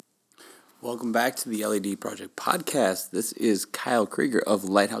Welcome back to the LED Project Podcast. This is Kyle Krieger of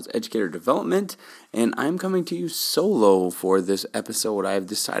Lighthouse Educator Development, and I'm coming to you solo for this episode. I have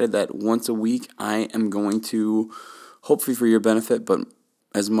decided that once a week I am going to, hopefully for your benefit, but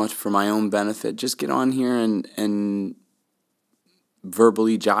as much for my own benefit, just get on here and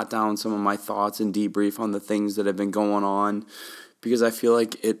verbally jot down some of my thoughts and debrief on the things that have been going on, because I feel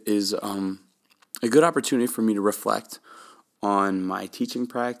like it is a good opportunity for me to reflect on my teaching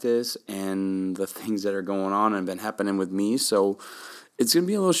practice and the things that are going on and have been happening with me. So it's going to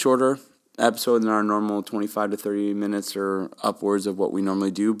be a little shorter episode than our normal 25 to 30 minutes or upwards of what we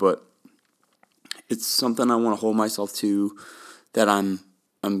normally do, but it's something I want to hold myself to, that I'm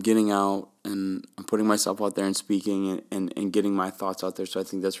getting out and I'm putting myself out there and speaking and getting my thoughts out there. So I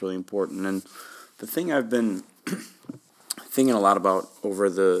think that's really important. And the thing I've been thinking a lot about over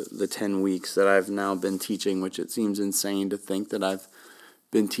the 10 weeks that I've now been teaching, which it seems insane to think that I've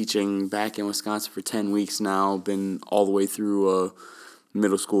been teaching back in Wisconsin for 10 weeks now, been all the way through a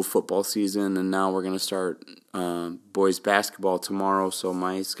middle school football season, and now we're going to start boys basketball tomorrow, so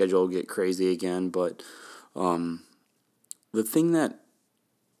my schedule will get crazy again. But the thing that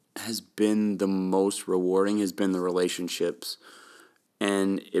has been the most rewarding has been the relationships.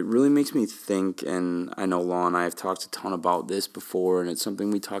 And it really makes me think, and I know Law and I have talked a ton about this before, and it's something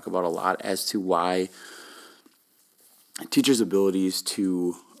we talk about a lot as to why teachers' abilities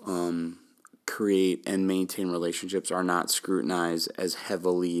to create and maintain relationships are not scrutinized as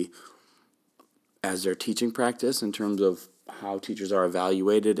heavily as their teaching practice in terms of how teachers are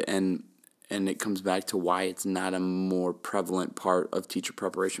evaluated, and it comes back to why it's not a more prevalent part of teacher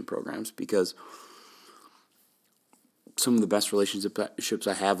preparation programs, because some of the best relationships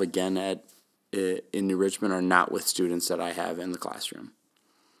I have, again, in New Richmond are not with students that I have in the classroom.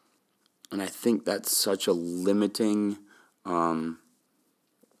 And I think that's such a limiting thing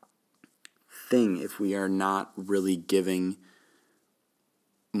if we are not really giving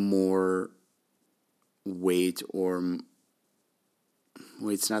more weight, or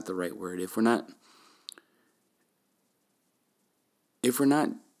weight's not the right word. If we're not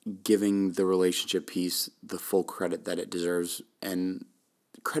giving the relationship piece the full credit that it deserves and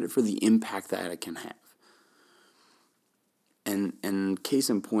credit for the impact that it can have. And case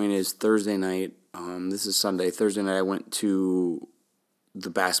in point is Thursday night. This is Sunday. Thursday night I went to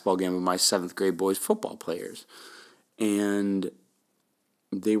the basketball game with my 7th grade boys football players. And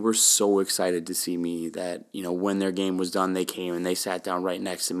they were so excited to see me that, when their game was done, they came and they sat down right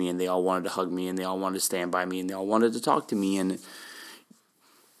next to me, and they all wanted to hug me, and they all wanted to stand by me, and they all wanted to talk to me. And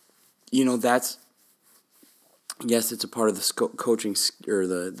that's, yes, it's a part of the coaching or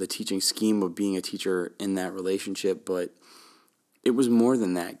the teaching scheme of being a teacher in that relationship, but it was more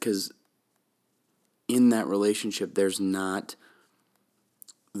than that, because in that relationship, there's not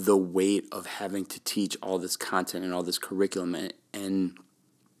the weight of having to teach all this content and all this curriculum. And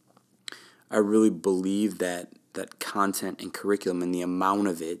I really believe that content and curriculum and the amount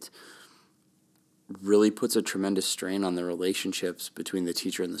of it really puts a tremendous strain on the relationships between the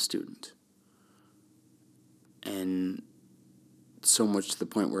teacher and the student. And so much to the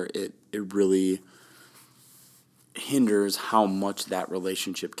point where it really hinders how much that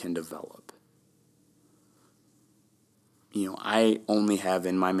relationship can develop. I only have,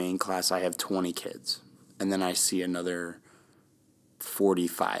 in my main class, I have 20 kids. And then I see another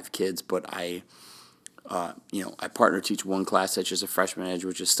 45 kids, but I partner teach one class that's just a freshman ed,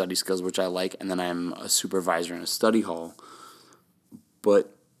 which is study skills, which I like, and then I'm a supervisor in a study hall.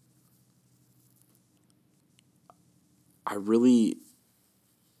 But I really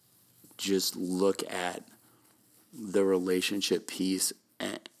just look at the relationship piece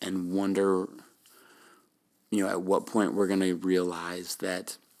and wonder, at what point we're going to realize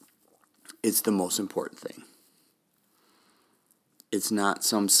that it's the most important thing. It's not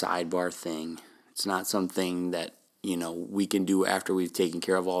some sidebar thing. It's not something that, we can do after we've taken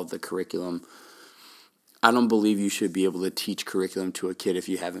care of all of the curriculum. I don't believe you should be able to teach curriculum to a kid if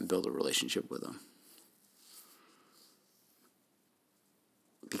you haven't built a relationship with them.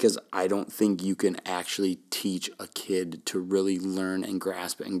 Because I don't think you can actually teach a kid to really learn and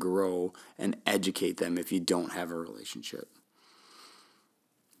grasp and grow and educate them if you don't have a relationship.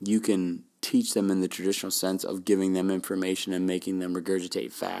 You can teach them in the traditional sense of giving them information and making them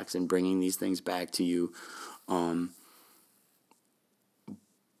regurgitate facts and bringing these things back to you.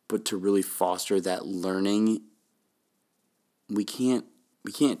 But to really foster that learning, we can't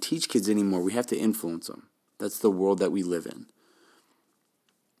teach kids anymore. We have to influence them. That's the world that we live in.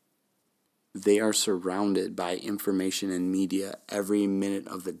 They are surrounded by information and media every minute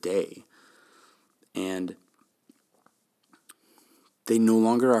of the day. And They no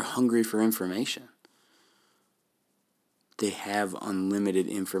longer are hungry for information. They have unlimited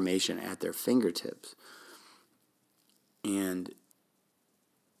information at their fingertips. And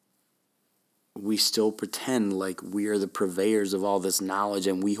we still pretend like we are the purveyors of all this knowledge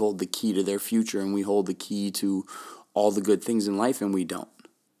and we hold the key to their future and we hold the key to all the good things in life, and we don't.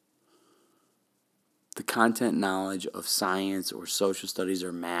 The content knowledge of science or social studies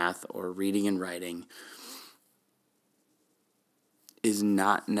or math or reading and writing is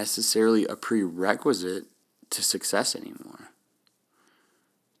not necessarily a prerequisite to success anymore.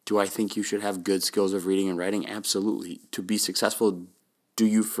 Do I think you should have good skills of reading and writing? Absolutely. To be successful, do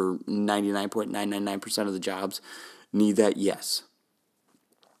you, for 99.999% of the jobs, need that? Yes.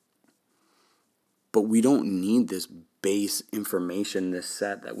 But we don't need this base information, this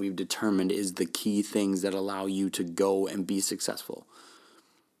set that we've determined is the key things that allow you to go and be successful.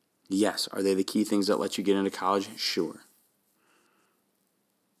 Yes. Are they the key things that let you get into college? Sure.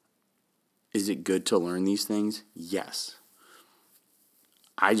 Is it good to learn these things? Yes.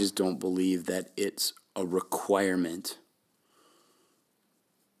 I just don't believe that it's a requirement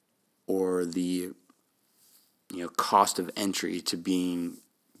or the cost of entry to being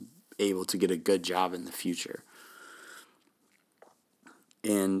able to get a good job in the future.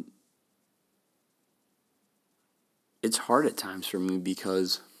 And it's hard at times for me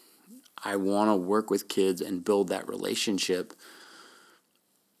because I want to work with kids and build that relationship,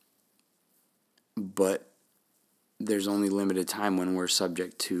 but there's only limited time when we're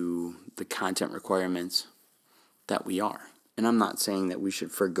subject to the content requirements that we are. And I'm not saying that we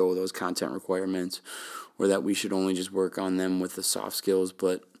should forgo those content requirements or that we should only just work on them with the soft skills,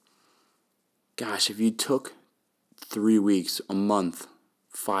 but gosh, if you took 3 weeks, a month,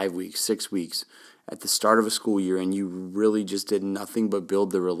 5 weeks, 6 weeks at the start of a school year and you really just did nothing but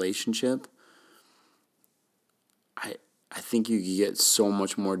build the relationship, I think you could get so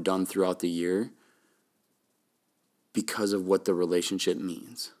much more done throughout the year because of what the relationship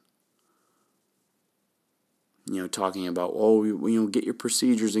means. Talking about, get your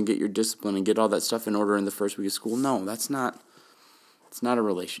procedures and get your discipline and get all that stuff in order in the first week of school. No, it's not a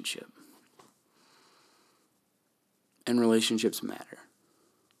relationship. And relationships matter.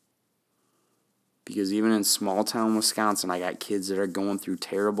 Because even in small town Wisconsin, I got kids that are going through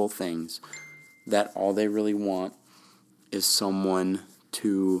terrible things that all they really want is someone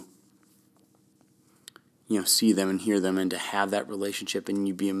to see them and hear them and to have that relationship. And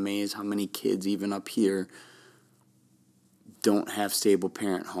you'd be amazed how many kids even up here don't have stable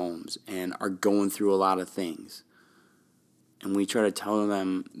parent homes and are going through a lot of things. And we try to tell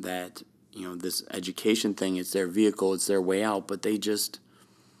them that, this education thing is their vehicle, it's their way out, but they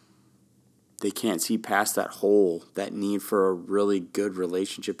can't see past that hole, that need for a really good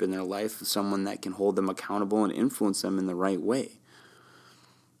relationship in their life, someone that can hold them accountable and influence them in the right way.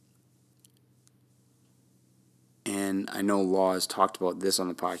 And I know Law has talked about this on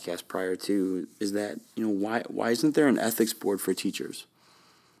the podcast prior to, is that, why isn't there an ethics board for teachers?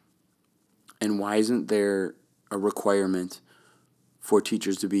 And why isn't there a requirement for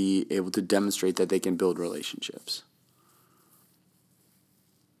teachers to be able to demonstrate that they can build relationships?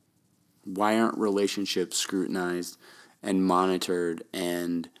 Why aren't relationships scrutinized and monitored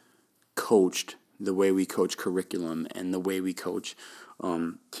and coached the way we coach curriculum and the way we coach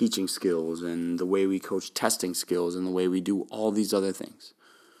teaching skills and the way we coach testing skills and the way we do all these other things?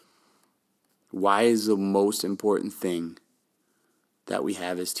 Why is the most important thing that we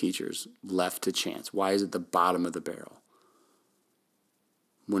have as teachers left to chance? Why is it the bottom of the barrel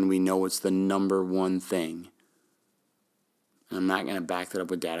when we know it's the number one thing? And I'm not going to back that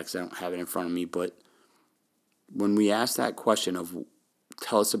up with data because I don't have it in front of me, but when we ask that question of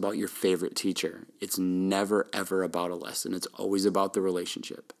tell us about your favorite teacher, it's never, ever about a lesson. It's always about the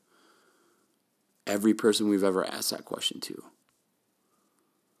relationship. Every person we've ever asked that question to.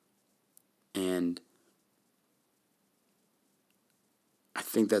 And I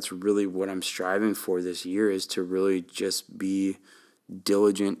think that's really what I'm striving for this year, is to really just be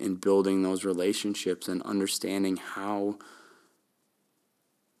diligent in building those relationships and understanding how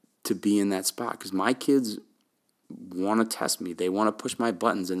to be in that spot. Because my kids want to test me. They want to push my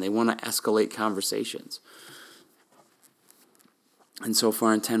buttons and they want to escalate conversations. And so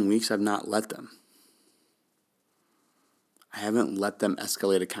far in 10 weeks, I've not let them. I haven't let them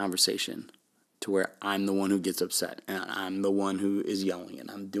escalate a conversation to where I'm the one who gets upset and I'm the one who is yelling and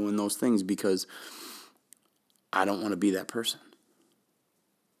I'm doing those things because I don't want to be that person.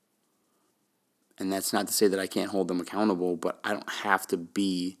 And that's not to say that I can't hold them accountable, but I don't have to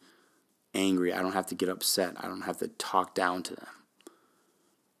be angry. I don't have to get upset. I don't have to talk down to them.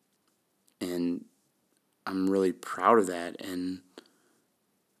 And I'm really proud of that. And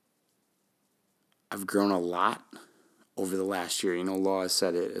I've grown a lot over the last year. Law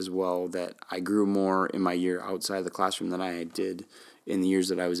said it as well, that I grew more in my year outside the classroom than I did in the years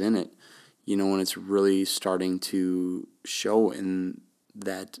that I was in it. And it's really starting to show in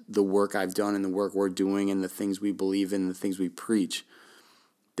that the work I've done and the work we're doing and the things we believe in, the things we preach,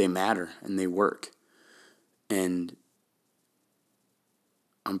 they matter and they work. And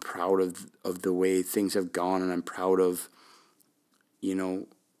I'm proud of the way things have gone, and I'm proud of,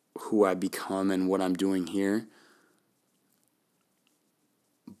 who I've become and what I'm doing here.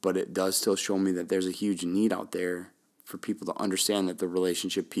 But it does still show me that there's a huge need out there for people to understand that the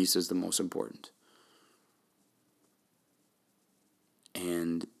relationship piece is the most important.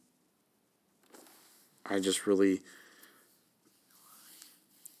 And I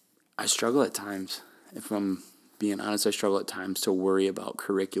struggle at times. If I'm being honest, I struggle at times to worry about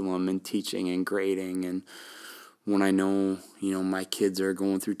curriculum and teaching and grading. And when I know, my kids are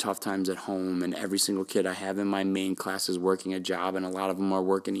going through tough times at home, and every single kid I have in my main class is working a job, and a lot of them are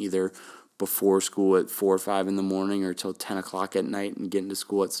working either before school at 4 or 5 in the morning or till 10 o'clock at night and getting to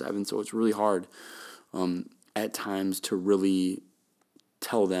school at 7. So it's really hard at times to really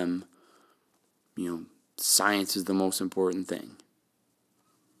tell them, science is the most important thing.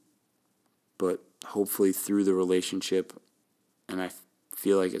 But hopefully through the relationship, and I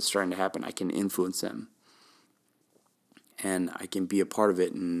feel like it's starting to happen, I can influence them. And I can be a part of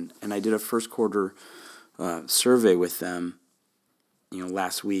it. And I did a first quarter survey with them,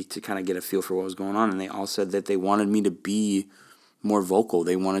 last week to kind of get a feel for what was going on. And they all said that they wanted me to be more vocal.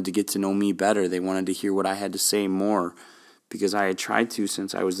 They wanted to get to know me better. They wanted to hear what I had to say more, because I had tried to,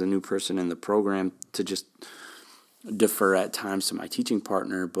 since I was the new person in the program, to just defer at times to my teaching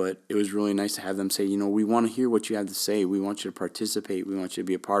partner. But it was really nice to have them say, we want to hear what you have to say. We want you to participate. We want you to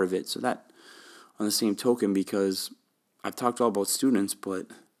be a part of it. So that, on the same token, because I've talked all about students, but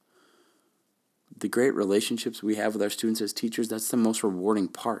the great relationships we have with our students as teachers, that's the most rewarding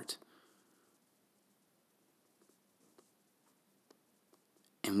part.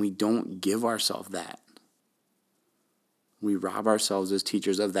 And we don't give ourselves that. We rob ourselves as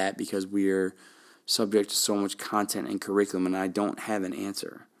teachers of that because we are subject to so much content and curriculum, and I don't have an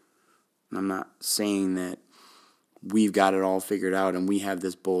answer. And I'm not saying that we've got it all figured out and we have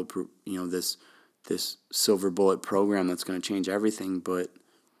this bulletproof, this silver bullet program that's going to change everything, but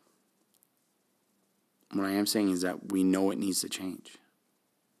what I am saying is that we know it needs to change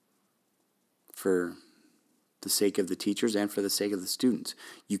for the sake of the teachers and for the sake of the students.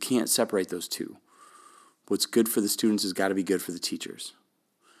 You can't separate those two. What's good for the students has got to be good for the teachers.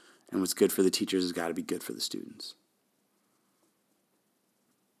 And what's good for the teachers has got to be good for the students.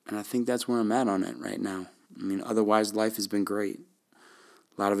 And I think that's where I'm at on it right now. Otherwise, life has been great.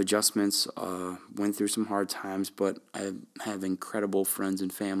 A lot of adjustments, went through some hard times, but I have incredible friends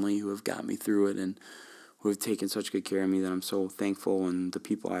and family who have got me through it and who have taken such good care of me that I'm so thankful, and the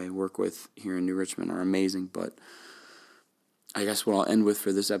people I work with here in New Richmond are amazing. But I guess what I'll end with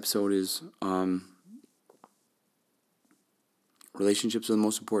for this episode is relationships are the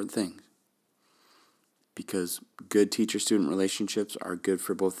most important thing, because good teacher-student relationships are good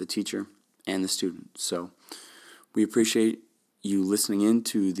for both the teacher and the student. So we appreciate you listening in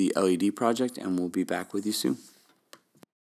to the LED Project, and we'll be back with you soon.